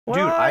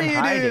Where Dude, are I'm you,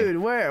 hiding. dude?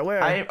 Where?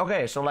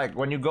 Okay, so like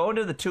when you go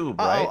into the tube,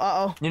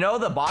 right? You know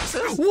the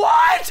boxes?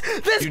 What?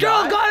 This You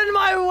girl died? got in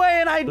my way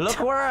and I. Look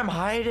where I'm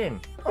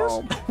hiding. Oh.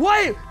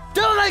 Wait,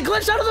 Dylan, I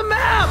glitched out of the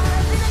map.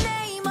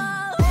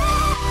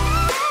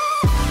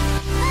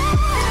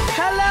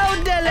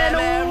 Hello,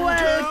 Dylan.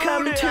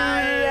 Welcome to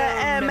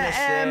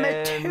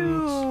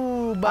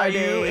MM2, buddy.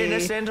 Are you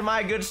innocent,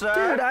 my good sir?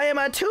 Dude, I am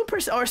a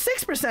 2% or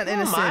 6%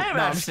 innocent. I'm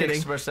no, at I'm just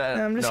kidding. 6%.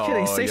 I'm just No,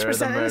 kidding. you're 6%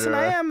 the innocent.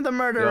 I murderer. am the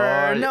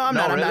murderer. No, I'm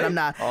not. Really? I'm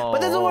not. But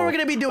this is what we're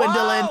gonna be doing,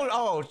 Dylan.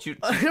 Oh, she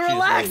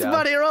Relax,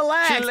 buddy.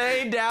 Relax. She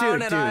laid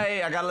down and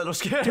I got a little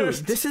scared. Dude,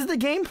 this is the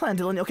game plan,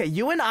 Dylan. Okay,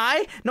 you and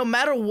I, no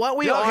matter what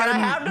we Yo, are. can I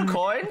have the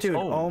coins? Dude,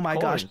 oh my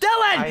coins. gosh.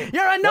 Dylan,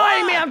 you're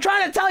annoying me. I'm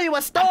trying to tell you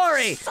a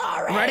story. I'm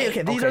sorry. Ready?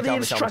 Okay, these are the tell me,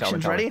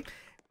 instructions. tell me. Ready?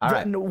 All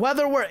right.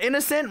 Whether we're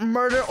innocent,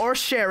 murder, or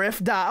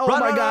sheriff, die. Oh Run,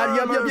 my run,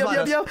 god.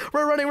 run, Yup.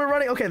 We're running.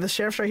 Okay, the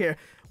sheriff's right here.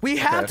 We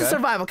have to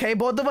survive, okay?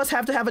 Both of us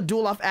have to have a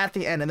duel off at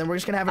the end, and then we're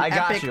just gonna have an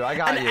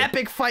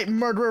epic fight,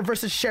 murderer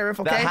versus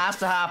sheriff, okay? That has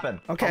to happen.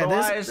 Okay,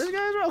 otherwise... this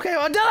guy's okay.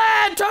 Well,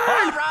 Dylan,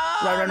 turn!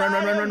 Run!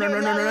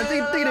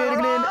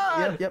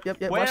 Yep.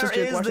 Where Watch this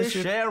juke. is Watch the this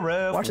juke.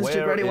 sheriff? Watch this juke.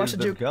 Where Ready? Watch is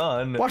the juke.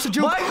 gun? Watch the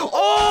juke. Michael!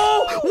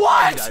 Oh,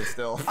 what? I died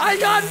still. I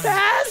got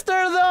past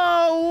her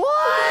though.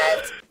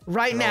 What?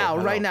 Right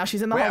now.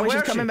 She's in the hallway.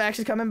 She's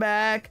coming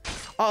back.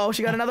 Oh,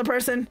 she got another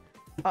person.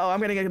 Oh,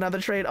 I'm gonna get another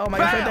trade. Oh my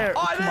gosh, right there.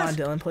 Come on,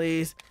 Dylan,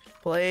 please.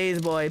 Please,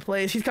 boy,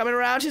 please. She's coming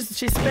around. She's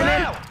spinning.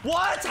 Bam!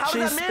 What? How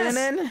did She's I miss?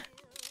 spinning.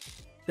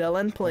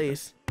 Dylan,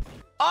 please.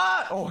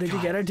 Oh, Did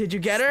you get her? Did you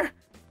get her?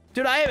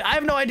 Dude, I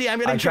have no idea. I'm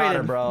getting traded.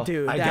 Her, bro.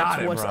 Dude,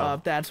 that's what's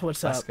up. That's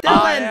what's up. Go.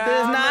 Dylan, this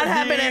is not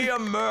happening. A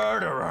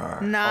murderer.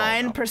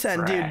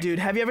 9%. Dude,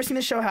 have you ever seen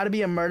the show How to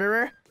Be a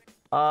Murderer?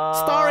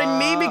 Starring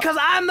me because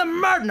I'm the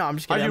murderer. No, I'm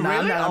just kidding. Are you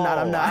really? I'm not.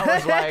 I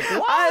was like,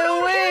 what?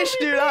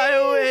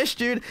 I wish,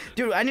 dude.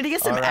 Dude, I need to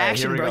get some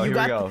action, bro.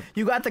 Go.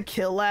 You got the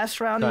kill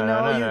last round, you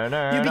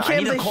know? You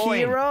became the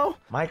hero.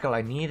 Michael,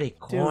 I need a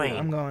coin. Dude,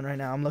 I'm going right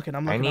now. I'm looking.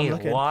 I need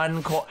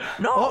one coin.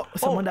 No. Oh,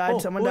 someone died.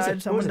 Someone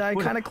died.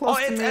 Kind of close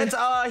to me.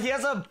 He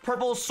has a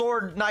purple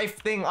sword knife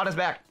thing on his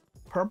back.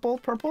 Purple?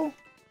 Dude,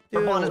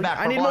 Purple on his back.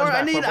 I need more.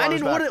 I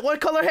need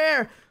what color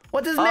hair?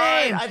 What's his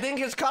name? I think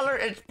his color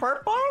is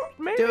purple,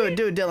 maybe?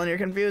 Dude, Dylan, you're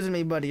confusing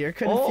me, buddy. You're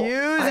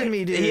confusing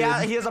me, dude. He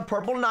has a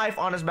purple knife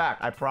on his back.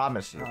 I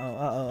promise you.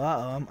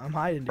 I'm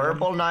hiding. Dude.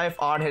 Purple knife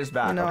on his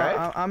back. Okay.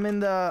 I'm in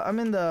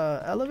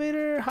the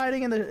elevator,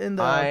 hiding in the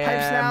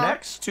pipes now.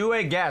 Next to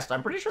a guest.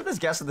 I'm pretty sure this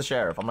guest is the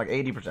sheriff. I'm like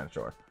 80%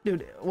 sure.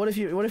 Dude, what if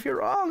you're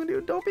wrong,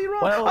 dude? Don't be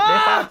wrong.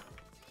 Well,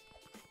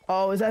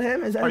 Oh, is that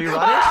him? Are you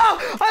running?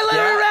 Oh, I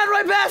literally ran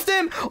right past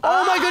him.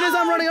 Oh my goodness,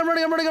 I'm running.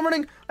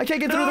 I can't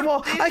get through the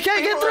wall. I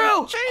can't get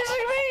through.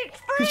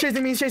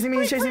 Chasing me. He's chasing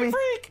me.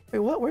 Wait,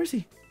 what? Where is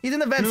he? He's in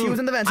the vents. He was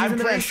in the vents. He's in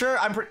the vents.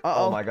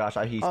 Oh my gosh,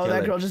 he's killing.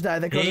 That girl just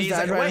died. That girl just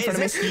died right in front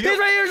of me. He's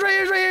right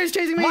here. He's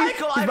chasing me.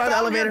 Michael, he's by the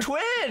elevator. Your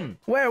twin.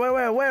 Where?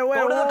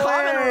 Go to the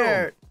common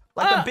room.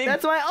 Like the big.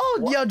 That's my.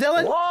 Oh, yo,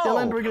 Dylan. Whoa.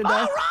 Dylan, we're gonna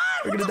die.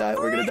 We're gonna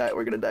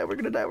die. Where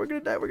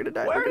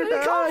did he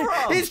come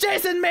from? He's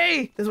chasing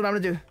me. This is what I'm gonna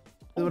do.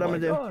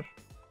 God.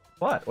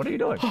 What? What are you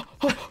doing?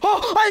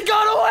 I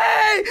got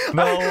away!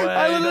 No way.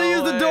 I literally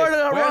used the door to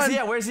run.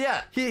 Where's he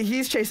at?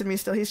 He's chasing me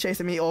still. He's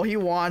chasing me. Oh, he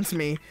wants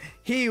me.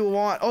 I'm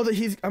gonna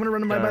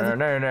run him right by the. I'm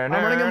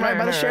running him right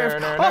by the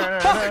sheriff.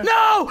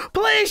 No!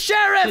 Please,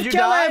 sheriff! Did you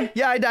kill die? him!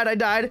 Yeah, I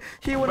died.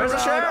 He went Where's around.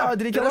 the sheriff?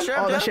 Did he kill him?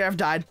 The sheriff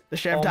died. The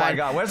sheriff died. Oh my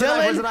God! Where's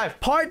Dylan, the knife?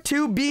 Part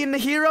 2, being the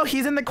hero.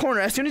 He's in the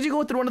corner. As soon as you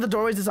go through one of the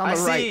doorways, it's on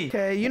the right.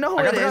 Okay, you know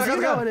who it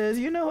is.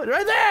 You know it.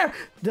 Right there,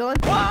 Dylan.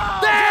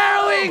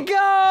 There we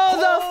go.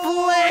 The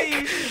flick,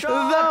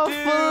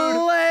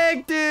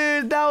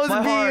 dude. That was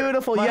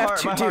beautiful. You have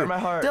two, dude.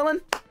 Dylan.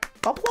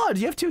 Applaud,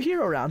 you have 2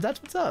 hero rounds.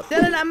 That's what's up.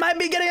 Dylan, I might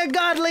be getting a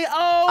godly.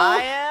 Oh,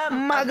 I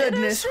am. My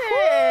goodness.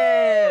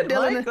 Dylan.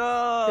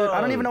 Michael. Dude,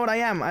 I don't even know what I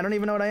am.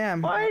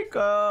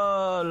 Michael,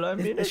 I'm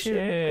innocent.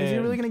 Is he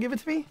really gonna give it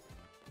to me?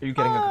 Are you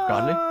getting a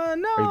godly?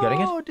 No. Are you getting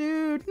it?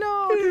 Dude,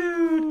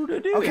 no,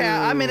 dude. Okay,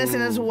 I'm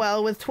innocent as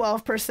well with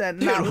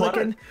 12%. Not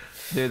looking.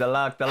 Dude, the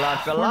luck, Dude,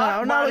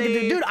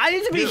 I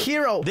need to be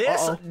hero.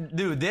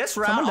 This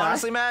round,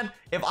 honestly, man,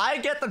 if I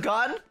get the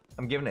gun,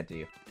 I'm giving it to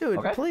you. Dude,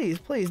 please.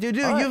 Dude,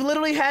 you've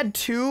literally had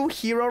 2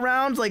 hero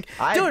rounds. Like,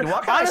 dude,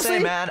 what can honestly, I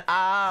say, man?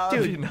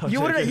 Dude, you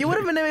would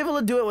have been able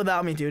to do it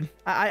without me, dude.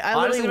 I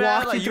literally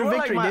walked you through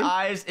victory, dude. dude. My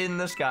eyes in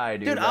the sky,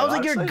 dude. Dude, I was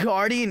like your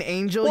guardian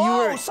angel.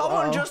 Whoa,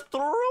 someone just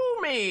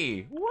threw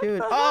me.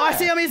 Dude, I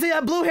see him. He's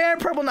blue hair,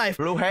 purple knife.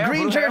 Blue hair,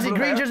 green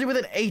jersey with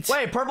an 8.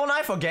 Wait, purple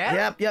knife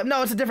again? Yep.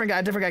 No, it's a different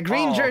guy.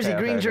 Green jersey.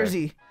 Green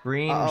jersey.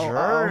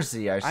 I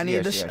see. Are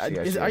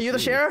you the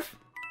sheriff?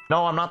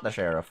 No, I'm not the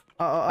sheriff.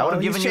 I would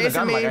have given you the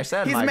gun, like I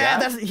said. He's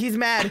mad. He's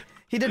mad.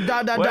 He did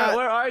dot.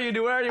 Where are you?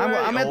 Where are you?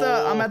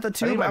 I'm at the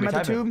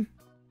tube.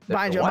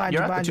 Behind you.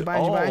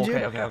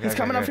 Okay, He's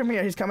coming up from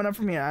here. He's coming up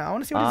from here. I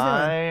want to see what he's doing.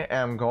 I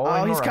am going.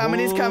 Oh, he's coming.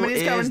 He's coming.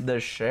 He's coming. Is the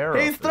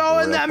sheriff? He's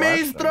throwing them.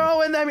 He's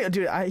throwing them.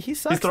 Dude, he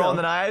sucks. He's throwing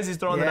the knives. He's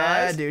throwing the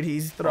knives. Yeah, dude,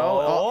 he's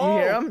throwing. Oh,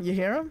 you hear him? You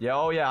hear him? Yeah,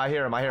 oh yeah, I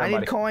hear him. I hear him. I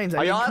need coins.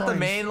 Are y'all at the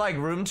main like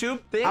room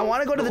tube thing? I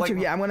want to go to the tube.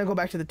 Yeah, I'm gonna go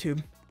back to the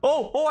tube.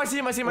 Oh, I see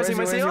him. I see him. I see him.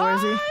 Where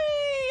is he?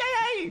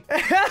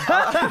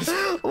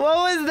 What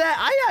was that?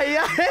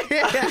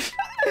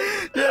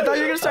 Dude, I thought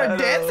you were gonna start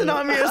dancing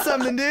on me or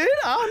something, dude.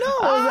 I don't know.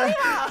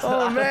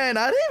 Oh man,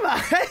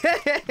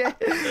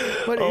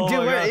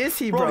 dude, where is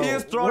he, bro? He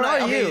is thrown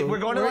out. Okay, we're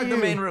going to like the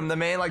main room, the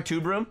main like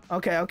tube room.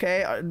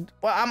 Okay.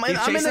 Well, I'm in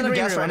the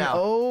green room right now.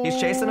 Oh. He's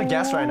chasing a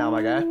guest right now,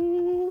 my guy.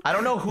 I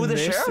don't know who the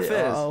sheriff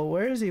is. Oh,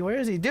 where is he?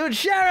 Dude,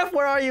 sheriff,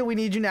 where are you? We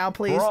need you now,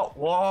 please. Bro,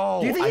 whoa.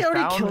 Do you think he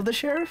already killed the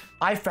sheriff?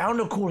 I found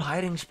a cool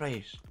hiding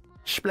place.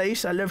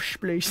 Splace, I love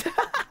Splace.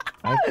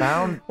 I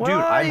found, dude,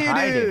 I'm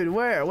hiding. Dude?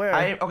 Where?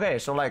 Okay,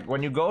 so like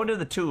when you go into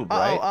the tube,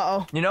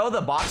 right? You know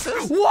the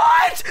boxes?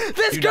 What?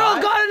 This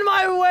girl got in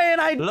my way and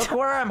I. Look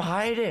where I'm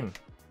hiding.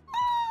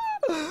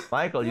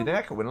 Michael, you think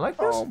I could win like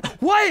this?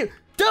 Wait,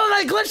 Dylan,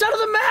 I glitched out of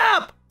the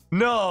map.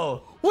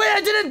 No. Wait, I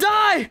didn't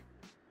die.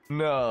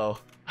 No.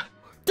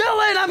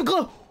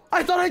 Dylan,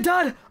 I thought I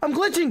died. I'm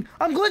glitching.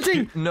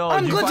 No,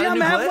 I'm glitching.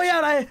 I'm halfway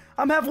out.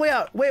 I'm halfway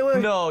out. Wait.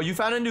 No, you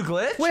found a new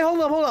glitch? Wait, hold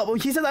up.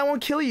 He said I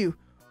won't kill you.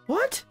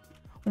 What?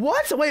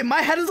 Wait,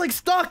 my head is like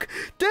stuck.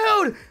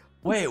 Dude.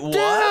 Wait,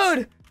 what?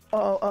 Dude.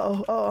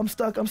 Oh, I'm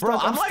stuck. Bro,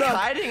 I'm like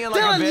hiding in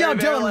like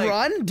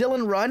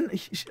Dylan, run. There,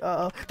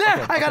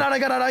 okay, I got out.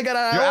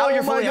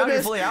 You're fully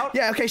out?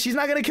 Yeah, okay, she's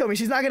not gonna kill me.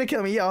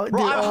 Yo, bro,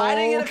 dude, I'm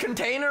hiding in a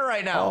container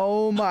right now.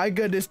 Oh my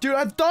goodness, dude,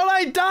 I thought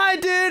I died,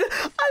 dude.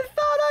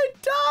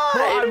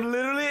 Bro, I'm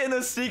literally in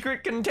a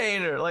secret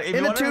container. Like, if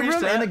in the tube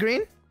room, in the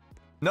green?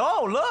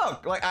 No,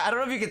 look. Like, I don't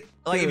know if you could.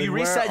 Like, dude, if you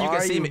reset, you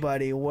can see me.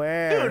 Buddy,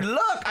 where? Dude,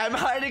 look. I'm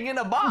hiding in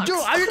a box. Dude,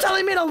 you're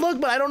telling me to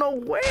look, but I don't know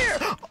where.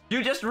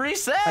 You just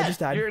reset. I just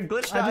died. You're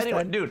glitched out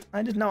anyway, dude.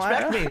 I just know.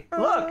 Respect me.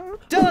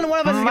 Look. Dylan, one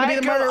of us is gonna be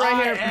the murderer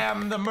right here. I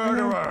am the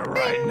murderer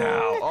right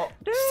now.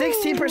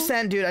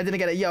 16%, dude. I didn't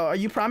get it. Yo, are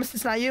you promised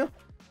it's not you?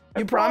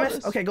 You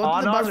promise? Okay, go to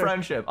the buzzer. On our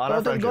friendship.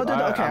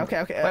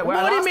 Okay. Wait,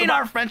 what do you mean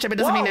our friendship? It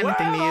doesn't mean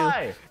anything to you.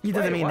 It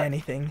doesn't mean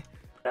anything.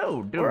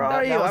 No, dude. Where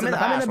are you? I'm in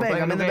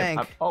the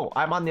bank.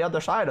 I'm on the other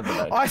side of the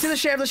bank. Oh, I see the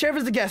sheriff. The sheriff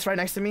is the guest right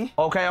next to me.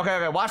 Okay.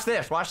 Watch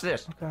this. Okay.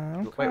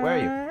 Wait, where are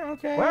you?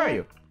 Okay. Where are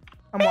you?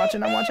 I'm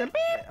watching.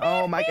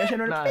 Oh my gosh.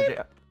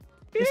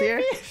 You see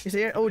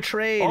her? Oh,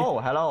 trade. Oh,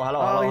 hello.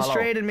 Oh, he's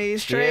traded me.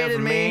 Give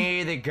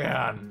me the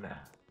gun.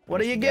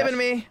 What are you giving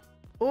me?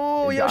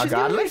 Oh, yo, she's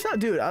giving me some.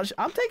 Dude,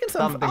 I'm taking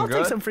some. I'll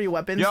take some free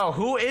weapons. Yo,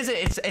 who is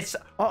it? It's.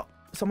 Oh,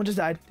 someone just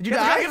died. Did you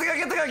die?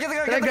 Get the gun.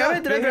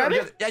 Did I grab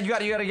it? Yeah, you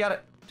got it.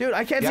 Dude,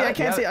 I can't see.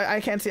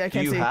 Do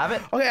you have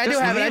it? Okay, I do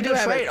have it.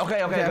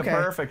 Okay,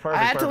 perfect. I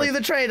had to leave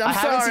the trade. I'm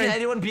sorry. I haven't seen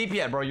anyone beep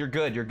yet, bro. You're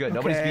good.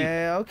 Nobody's beep.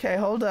 Okay,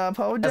 hold up. As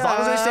long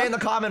as they stay in the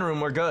common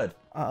room, we're good.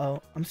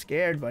 Uh-oh, I'm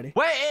scared, buddy.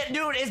 Wait,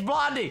 dude, it's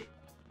Blondie.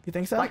 You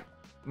think so? Like,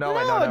 no,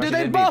 dude, she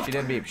didn't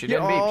beep.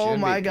 Oh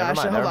my gosh,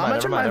 hold on. I'm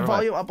gonna turn my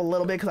volume up a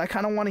little bit because I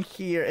kind of want to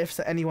hear if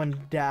anyone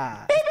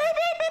dies.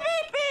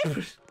 Beep.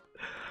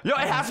 Yo,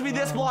 it has to be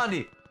this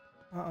Blondie.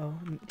 Uh-oh.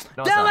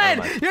 No,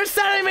 Dylan, you're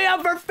setting me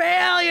up for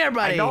failure,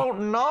 buddy. I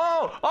don't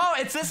know. Oh,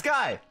 it's this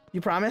guy.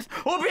 You promise?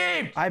 Who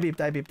beeped? I beeped.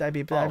 It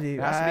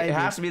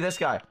has to be this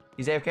guy.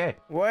 He's AFK.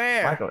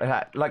 Where? Michael,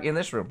 like in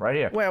this room, right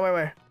here.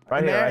 Where?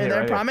 Right here. In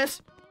there,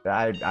 promise?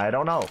 I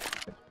don't know.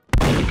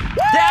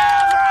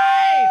 That's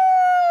right!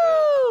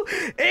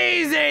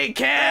 Easy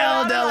kill,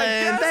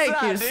 Dylan.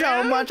 Thank you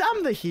so much.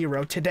 I'm the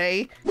hero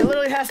today. It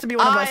literally has to be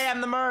one of us. I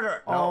am the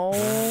murderer.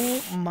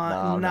 Oh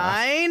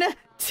my.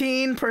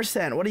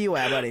 19%. What are you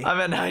at, buddy? I'm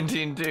at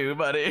 19 too,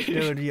 buddy.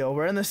 Dude, yo,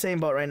 we're in the same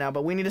boat right now,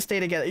 but we need to stay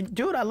together.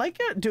 Dude, I like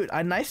it. Dude,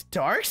 a nice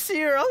dark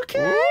seer.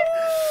 Okay.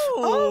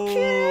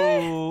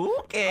 Okay,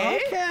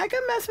 I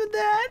can mess with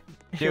that.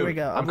 Here we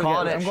go. I'm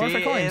calling it. She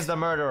is the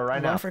murderer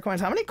right now. I'm going for coins.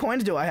 How many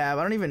coins do I have?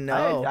 I don't even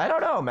know. I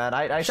don't know, man.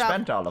 I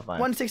spent all of mine.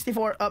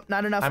 164. Up.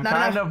 Not enough. I'm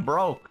kind of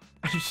broke.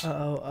 It's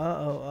oh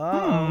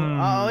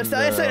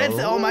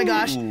my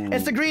gosh,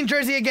 it's the green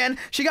jersey again.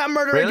 She got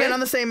murdered again on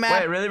the same map.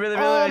 Wait, really?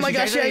 Oh my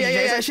gosh,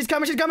 yeah. She's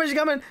coming.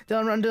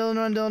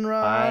 Dylan,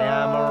 run. I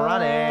am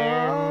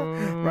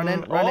running.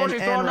 Running.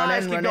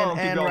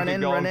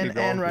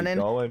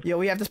 Yo,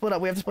 we have to split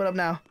up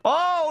now.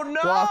 Oh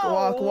no!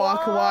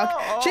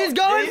 Walk. She's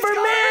going for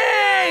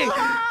me!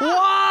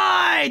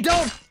 Why?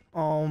 Don't.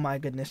 Oh my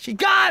goodness, she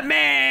got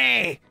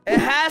me! It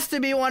has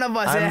to be one of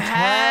us. It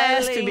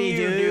has to be,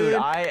 dude.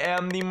 I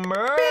am the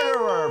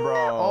murderer,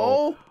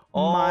 bro. Oh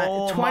my,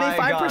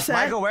 25%.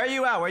 Michael, where are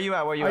you at? Are you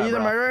the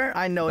murderer?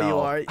 I know you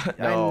are.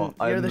 No,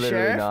 you're the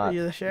sheriff. Not. Are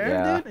you the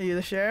sheriff, dude? Are you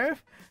the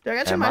sheriff? Dude,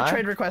 I got my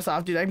trade request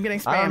off, dude. I'm getting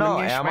spammed. I don't know.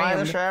 Am I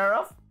the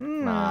sheriff?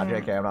 Nah,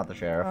 JK, I'm not the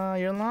sheriff.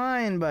 You're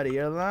lying, buddy.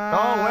 You're lying.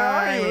 Oh, where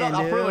are you? Look,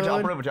 I'll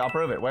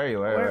prove it. Where are you?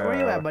 Where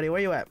you at, buddy? Where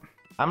you at?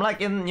 I'm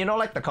like in,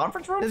 like the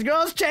conference room? This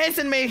girl's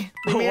chasing me.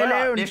 Leave me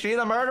alone. Is she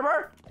the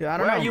murderer? Dude, I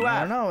don't know. Where are you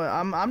at? I don't know.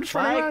 I'm just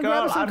running around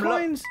grabbing some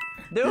coins.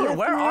 Dude,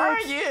 where are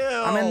you?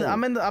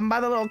 I'm by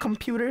the little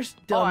computers.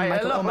 Dylan,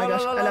 Michael, oh my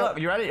gosh. Look.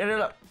 You ready?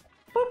 Look.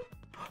 Boop.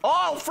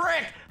 Oh,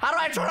 frick! How do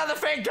I turn on the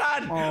fake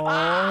gun?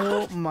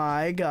 Oh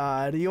my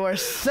god. You are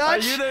such... Are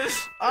you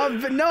this?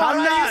 No,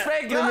 I'm not.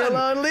 Leave me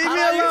alone. Leave me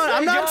alone.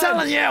 I'm not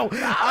telling you.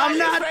 I'm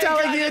not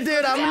telling you,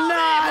 dude. I'm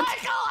not.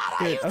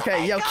 Dude,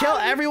 okay, yo, kill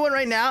everyone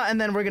right now, and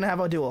then we're gonna have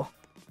a duel.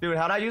 Dude,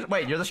 how do I use...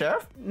 Wait, you're the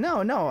sheriff? No.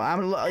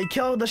 I'm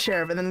kill the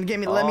sheriff, and then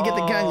let me get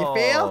the gun. You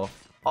feel?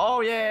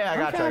 Oh, yeah. I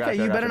got you. Okay,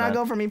 you better not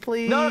go for me,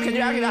 please. No, can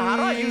you actually... How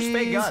do I use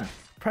fake gun?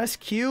 Press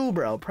Q,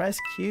 bro. Press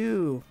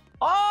Q.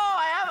 Oh,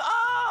 I have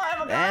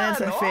a gun. And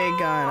it's a fake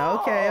gun.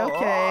 Okay.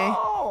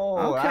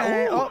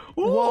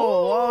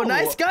 Whoa.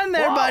 Nice gun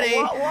there, buddy.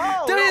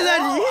 Dude, he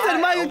said,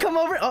 Michael, come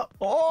over.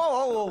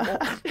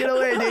 Get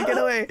away, dude. Get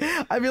away.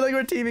 I feel like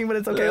we're teaming, but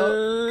it's okay.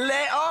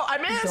 I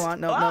missed. Go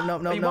on.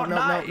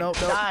 No.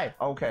 Die.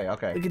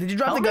 Okay. Did you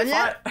drop the gun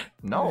yet?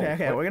 No.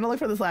 Okay. We're gonna look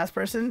for this last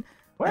person.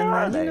 Where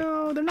are they?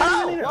 No, they're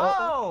not even here.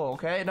 Oh,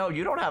 okay. No,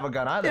 you don't have a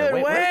gun either. Dude,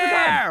 wait, where's the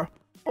gun?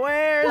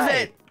 Where is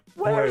it?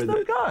 Where's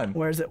the gun?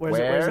 Where's it?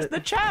 Where's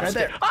the chapstick? Right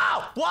there.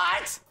 Oh,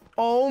 what?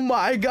 Oh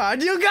my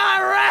god, you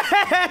got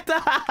wrecked!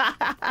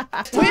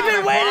 We've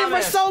been waiting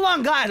for so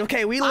long, guys.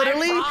 Okay, we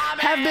literally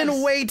have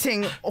been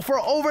waiting for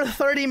over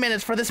 30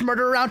 minutes for this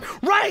murder round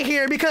right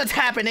here because it's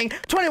happening.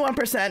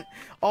 21%.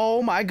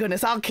 Oh my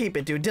goodness, I'll keep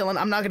it, dude. Dylan,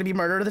 I'm not gonna be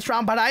murdered this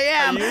round, but I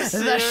am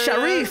the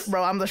sheriff,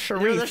 bro. I'm the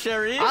sheriff. You're the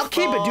sheriff? I'll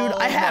keep it, dude.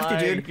 I have to,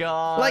 dude.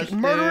 Gosh, like,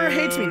 murderer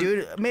hates me,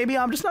 dude. Maybe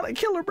I'm just not a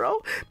killer,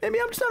 bro. Maybe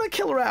I'm just not a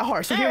killer at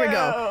heart. So here we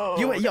go.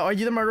 Yo, are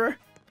you the murderer?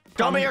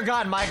 Show me your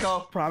gun,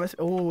 Michael. Promise.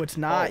 Oh, it's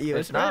not you.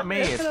 It's not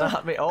me. It's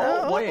not me.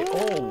 Oh, wait.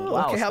 Oh,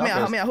 wow. Okay, help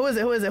me out. Who is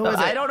it?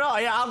 I don't know.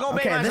 Yeah, I'll go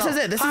make myself.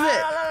 Okay, this is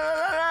it.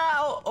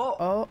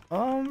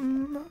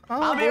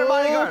 I'll be your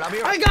bodyguard.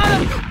 I got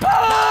him.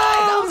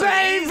 Boom,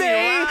 baby.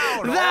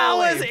 That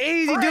was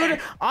easy, dude.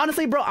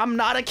 Honestly, bro, I'm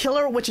not a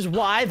killer, which is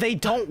why they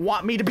don't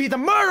want me to be the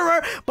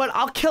murderer, but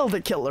I'll kill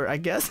the killer, I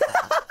guess.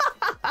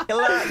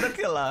 The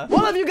killer.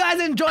 Well, if you guys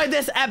enjoyed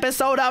this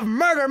episode of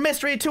Murder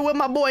Mystery 2 with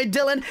my boy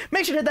Dylan,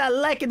 make sure to hit that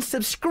like and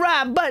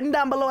subscribe button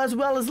down below, as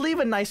well as leave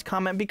a nice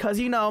comment, because,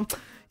 you know,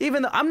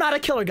 even though I'm not a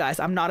killer, guys,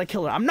 I'm not a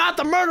killer. I'm not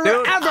the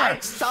murderer ever. I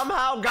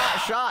somehow got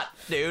shot,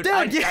 dude.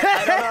 I don't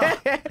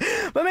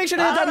know. But make sure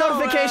to hit that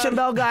notification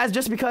bell, guys,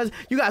 just because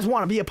you guys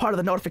want to be a part of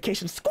the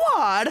notification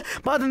squad.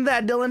 But other than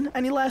that, Dylan,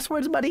 any last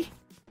words, buddy?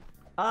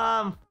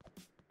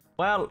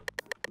 Well,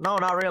 no,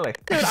 not really.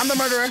 Dude, I'm the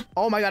murderer.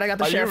 Oh my god, I got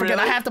the sheriff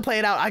again. I have to play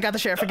it out. I got the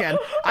sheriff again.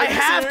 I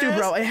have to,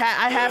 bro. I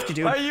have to,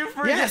 dude. Are you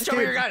freaking? Yes, Show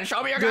me your gun.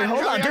 Show me your gun.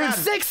 Hold on, dude.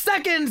 6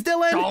 seconds,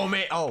 Dylan. Show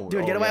me. Oh,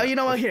 dude, get away. Oh, you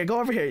know what? Here, go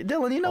over here.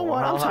 Dylan, you know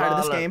what? I'm tired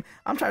of this game.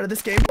 I'm tired of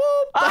this game.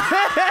 Boop.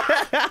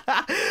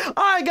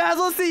 All right, guys.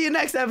 We'll see you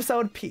next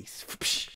episode. Peace.